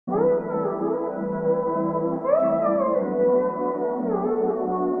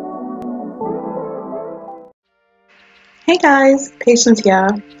Hey guys, Patience here.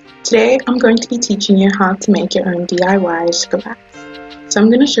 Today I'm going to be teaching you how to make your own DIY sugar wax. So I'm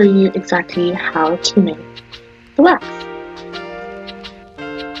going to show you exactly how to make the wax.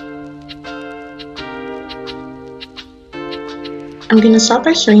 I'm going to start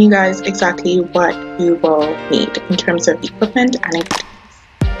by showing you guys exactly what you will need in terms of equipment and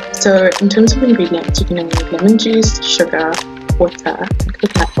ingredients. So in terms of ingredients, you're going to need lemon juice, sugar, water, and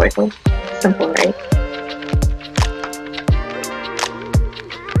coconut oil. Simple, right?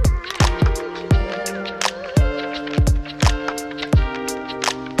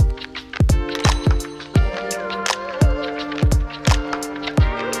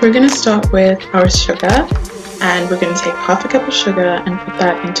 We're going to start with our sugar, and we're going to take half a cup of sugar and put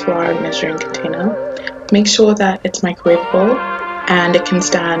that into our measuring container. Make sure that it's microwavable and it can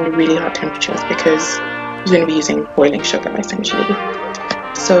stand really hot temperatures because you're going to be using boiling sugar essentially.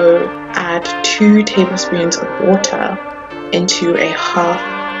 So add 2 tablespoons of water into a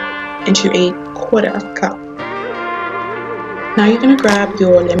quarter cup. Now you're going to grab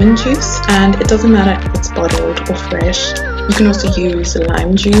your lemon juice, and it doesn't matter if it's bottled or fresh. You can also use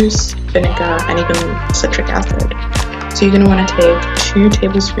lime juice, vinegar, and even citric acid. So you're going to want to take 2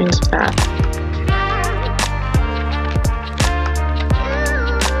 tablespoons of that.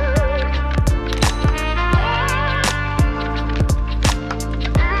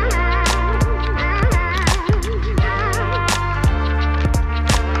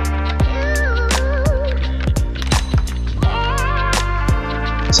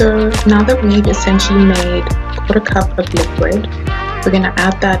 So now that we've essentially made a quarter cup of liquid, we're going to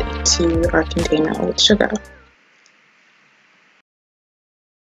add that into our container with sugar.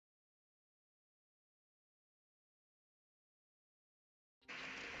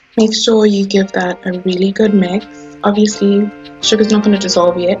 Make sure you give that a really good mix. Obviously, sugar's not going to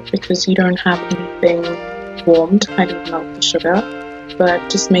dissolve yet because you don't have anything warm to kind of melt the sugar, but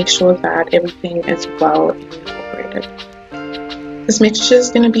just make sure that everything is well incorporated. This mixture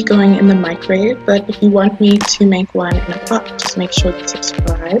is going to be going in the microwave, but if you want me to make one in a pot, just make sure you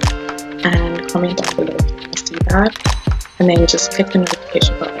subscribe and comment down below if you want to see that, and then just click the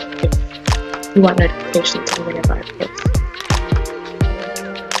notification bell if you want notifications on whenever I post.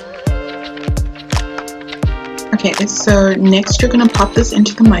 Okay, so next you're going to pop this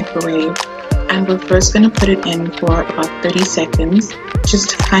into the microwave, and we're first going to put it in for about 30 seconds just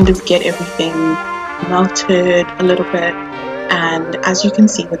to kind of get everything melted a little bit. And as you can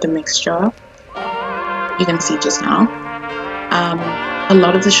see with the mixture, you can see just now, a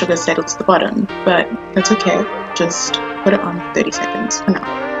lot of the sugar settled to the bottom, but that's okay. Just put it on for 30 seconds for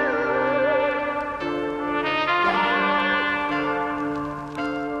now.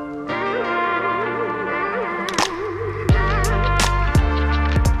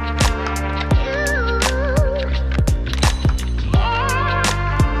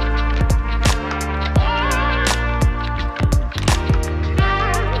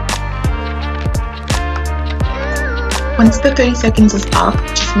 Once the 30 seconds is up,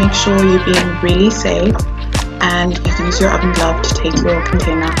 just make sure you're being really safe and you use your oven glove to take your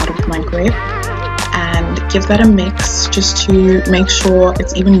container out of the microwave and give that a mix just to make sure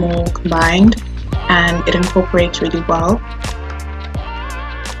it's even more combined and it incorporates really well.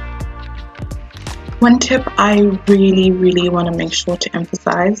 One tip I really want to make sure to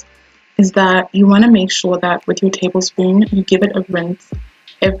emphasize is that you want to make sure that with your tablespoon you give it a rinse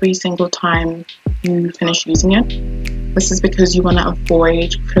every single time you finish using it. This is because you want to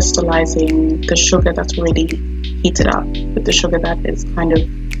avoid crystallizing the sugar that's already heated up with the sugar that is kind of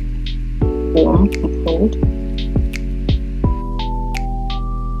warm and cold.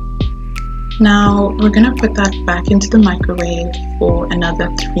 Now we're going to put that back into the microwave for another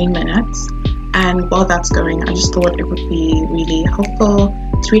 3 minutes, and while that's going, I just thought it would be really helpful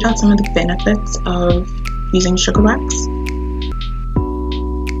to read out some of the benefits of using sugar wax.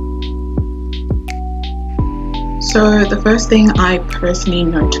 So the first thing I personally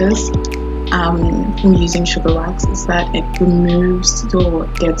noticed from using sugar wax is that it removes your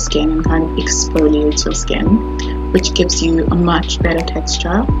dead skin and kind of exfoliates your skin, which gives you a much better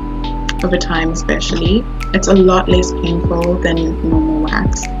texture over time especially. It's a lot less painful than normal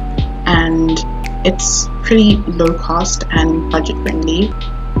wax, and it's pretty low cost and budget friendly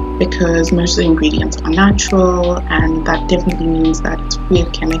because most of the ingredients are natural, and that definitely means that it's free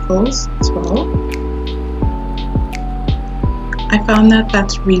of chemicals as well. I found that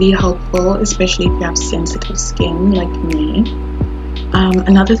that's really helpful, especially if you have sensitive skin like me.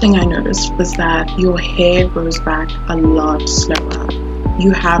 Another thing I noticed was that your hair grows back a lot slower.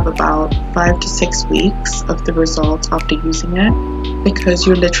 You have about 5 to 6 weeks of the results after using it because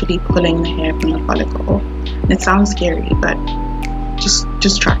you're literally pulling the hair from the follicle. It sounds scary, but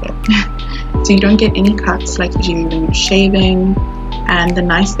just try it. So you don't get any cuts like you do when you're shaving, and the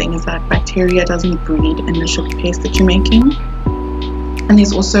nice thing is that bacteria doesn't breed in the sugar paste that you're making, and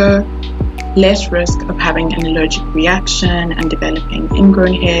there's also less risk of having an allergic reaction and developing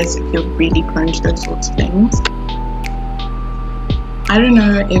ingrown hairs if you're really prone to those sorts of things. I don't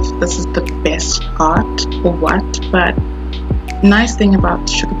know if this is the best part or what, but the nice thing about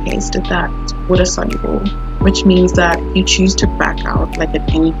sugar paste is that it's water soluble, which means that if you choose to back out like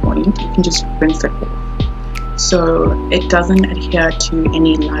at any point, you can just rinse it off. So it doesn't adhere to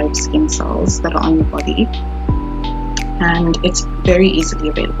any live skin cells that are on your body, and it's very easily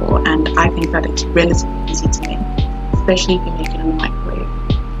available, and I think that it's relatively easy to make, especially if you make it in the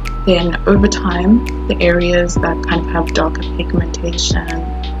microwave. Then over time, the areas that kind of have darker pigmentation,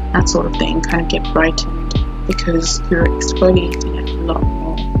 that sort of thing, kind of get brightened because you're exfoliating it a lot more.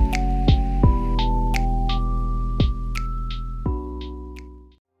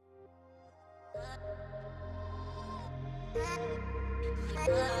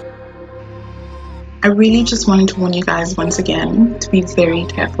 I really just wanted to warn you guys once again to be very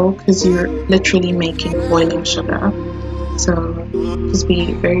careful, because you're literally making boiling sugar. So just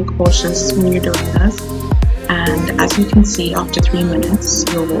be very cautious when you're doing this. And as you can see, after 3 minutes,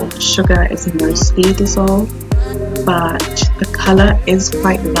 your sugar is mostly dissolved, but the color is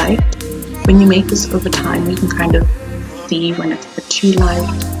quite light. When you make this over time, you can kind of see when it's a bit too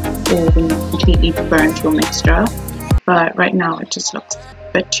light or when you've completely burnt your mixture. But right now it just looks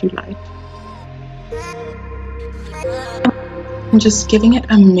a bit too light. I'm just giving it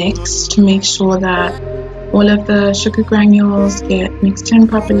a mix to make sure that all of the sugar granules get mixed in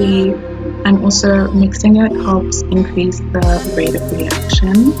properly, and also mixing it helps increase the rate of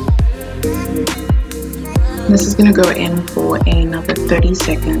reaction. This is going to go in for another 30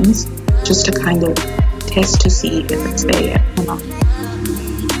 seconds just to kind of test to see if it's there yet or not.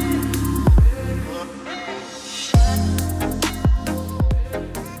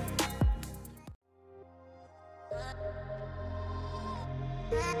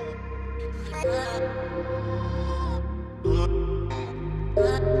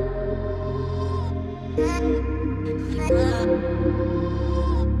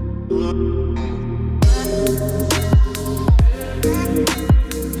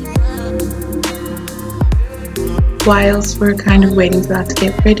 Whilst we're kind of waiting for that to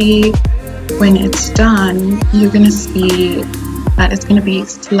get ready, when it's done, you're going to see that it's going to be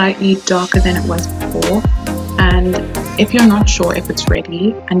slightly darker than it was before. And if you're not sure if it's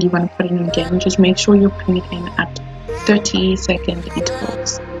ready and you want to put it in again, just make sure you're putting it in at 30-second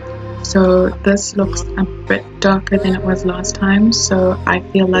intervals. So this looks a bit darker than it was last time, so I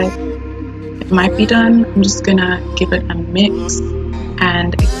feel like it might be done. I'm just gonna give it a mix,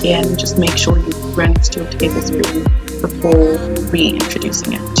 and again, just make sure you rinse your tablespoon before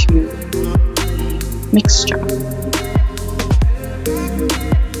reintroducing it to the mixture.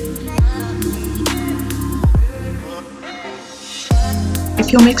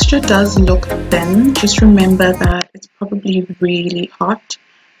 If your mixture does look thin, just remember that it's probably really hot,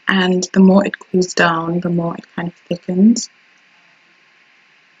 and the more it cools down, the more it kind of thickens.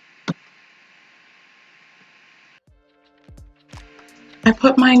 I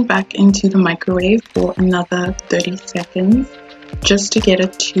put mine back into the microwave for another 30 seconds just to get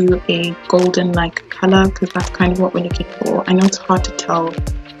it to a golden-like color, because that's kind of what we're looking for. I know it's hard to tell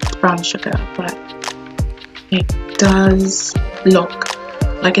with brown sugar, but it does look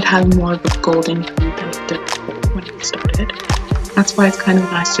like it has more of a golden hue than it did before when it started. That's why it's kind of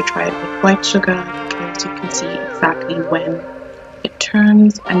nice to try it with white sugar, because you can see exactly when it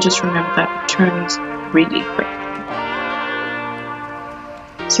turns, and just remember that it turns really quick.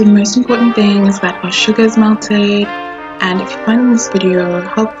 So the most important thing is that our sugar is melted, and if you're finding this video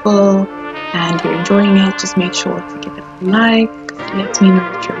helpful and you're enjoying it, just make sure to give it a like. It lets me know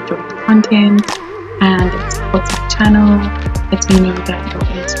that you're enjoying the content, and it supports my channel. Lets me know that you're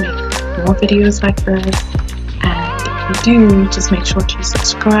going to make more videos like this. And if you do, just make sure to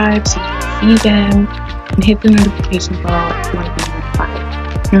subscribe so you can see them, and hit the notification bell if you want to be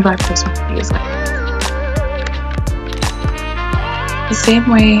notified whenever I post more videos like this. The same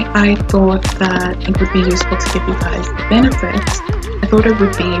way I thought that it would be useful to give you guys the benefits, I thought it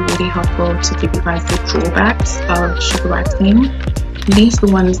would be really helpful to give you guys the drawbacks of sugar waxing, at least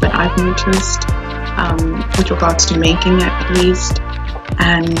the ones that I've noticed with regards to making it at least.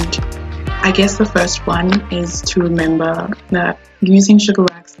 And I guess the first one is to remember that using sugar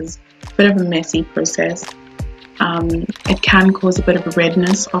wax is a bit of a messy process. It can cause a bit of a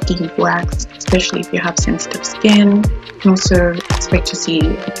redness after you've waxed, especially if you have sensitive skin. You can also expect to see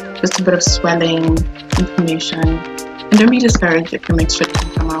just a bit of swelling, information, and don't be discouraged if your mixture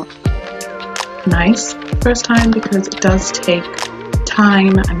doesn't come out nice first time, because it does take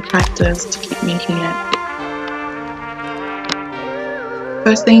time and practice to keep making it.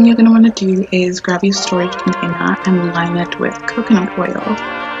 First thing you're going to want to do is grab your storage container and line it with coconut oil.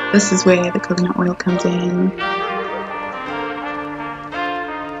 This is where the coconut oil comes in.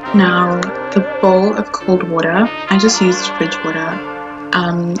 Now, the bowl of cold water, I just used fridge water,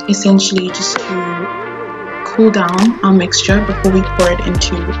 essentially just to cool down our mixture before we pour it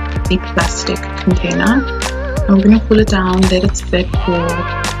into the plastic container. And we're going to cool it down, let it sit for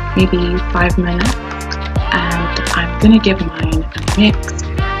maybe 5 minutes, and I'm going to give mine a mix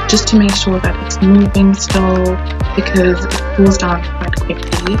just to make sure that it's moving still, because it cools down quite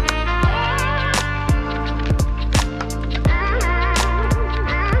quickly.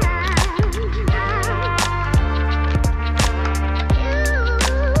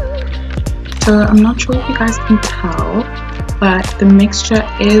 So I'm not sure if you guys can tell, but the mixture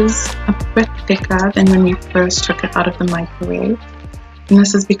is a bit thicker than when we first took it out of the microwave. And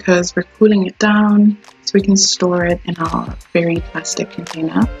this is because we're cooling it down so we can store it in our very plastic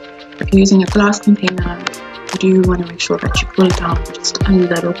container. If you're using a glass container, you do want to make sure that you cool it down just a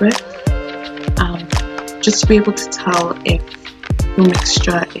little bit, just to be able to tell if your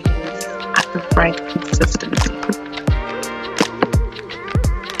mixture is at the right consistency.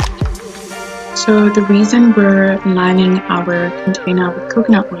 So the reason we're lining our container with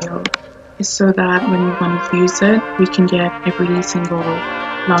coconut oil is so that when we want to use it, we can get every single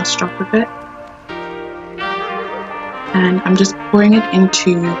last drop of it. And I'm just pouring it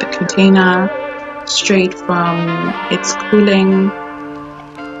into the container straight from its cooling.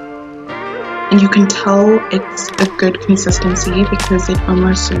 And you can tell it's a good consistency because it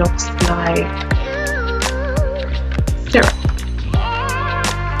almost looks like syrup.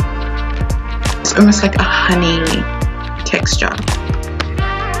 It's almost like a honey texture.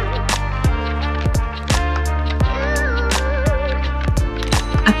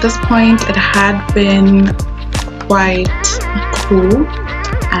 At this point, it had been quite cool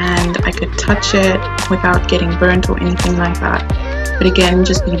and I could touch it without getting burnt or anything like that. But again,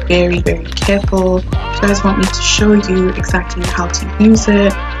 just be very, very careful. If you guys want me to show you exactly how to use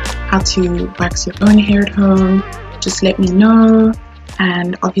it, how to wax your own hair at home, just let me know.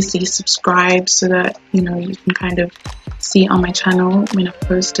 And obviously subscribe so that you can kind of see on my channel when I've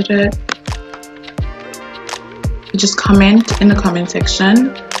posted it. Just comment in the comment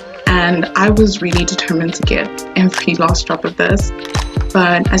section, and I was really determined to get every last drop of this,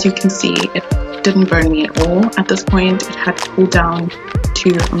 but as you can see, it didn't burn me at all. At this point, it had cooled down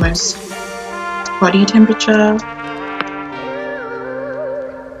to almost body temperature.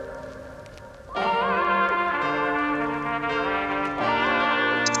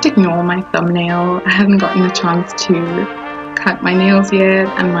 Ignore my thumbnail. I haven't gotten a chance to cut my nails yet,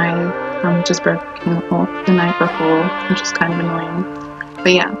 and my thumb just broke off the night before, which is kind of annoying.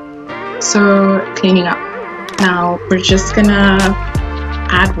 But yeah, so cleaning up. Now we're just gonna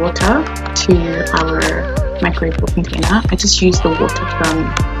add water to our microwavable container. I just used the water from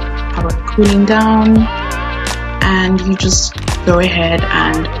our cooling down, and you just go ahead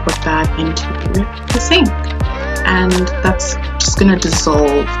and put that into the sink. And that's just gonna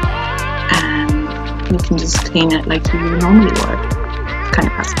dissolve, and you can just clean it like you normally would. Kind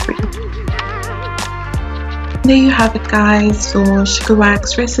of hassle-free. There you have it, guys, your sugar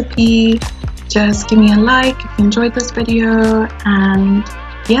wax recipe. Just give me a like if you enjoyed this video, and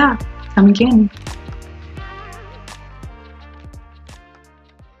yeah, come again.